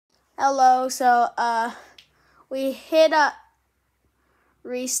Hello. So we hit a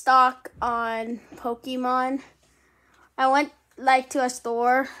restock on Pokemon. I went to a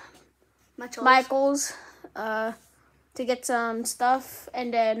store, Michael's, to get some stuff,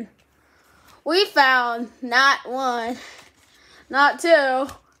 and then we found not one, not two,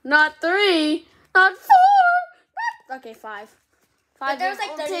 not three, not four, not five. But there was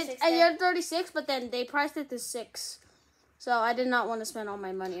like 36. And you're 36, but then they priced it to 6. So I did not want to spend all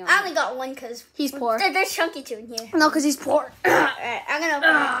my money on it. I only got one because he's poor. There's Chunky 2 in here. No, because he's poor. Alright, I'm going to open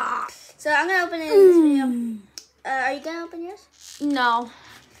it. So I'm going to open it in this video. Are you going to open yours? No.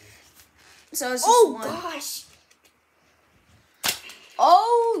 So it's just one. Gosh.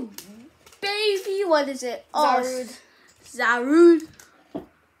 Oh, baby. What is it? Zarude. Zarude.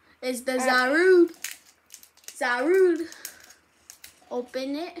 It's the Zarude. Zarude.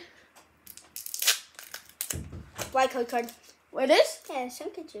 Open it. White code card. What it is? Yeah,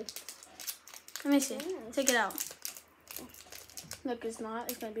 Chunky 2. Let me see. Yeah. Take it out. Look, it's not.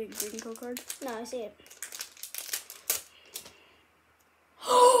 It's going to be a green code card. No, I see it.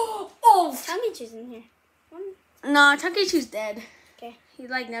 Oh! Chunky 2's in here. No, Chunky Choo's dead. Okay. He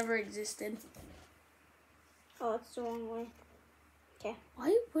never existed. Oh, it's the wrong way. Okay. Why are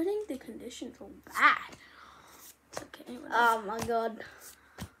you putting the condition so bad? It's okay. Whatever. Oh my god.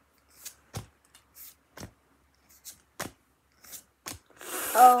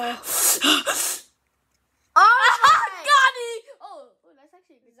 Oh. Oh, got it! Oh, that's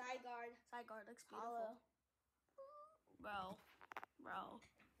actually a good Zygarde. Zygarde looks beautiful.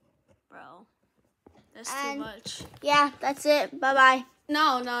 Bro. That's too much. Yeah, that's it. Bye-bye.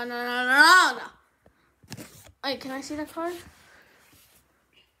 No. Wait, can I see that card?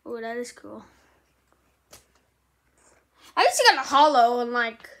 Oh, that is cool. I just got a hollow and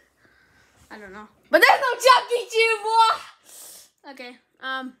I don't know. But there's no Chucky Chew, boy! Okay,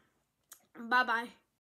 bye-bye.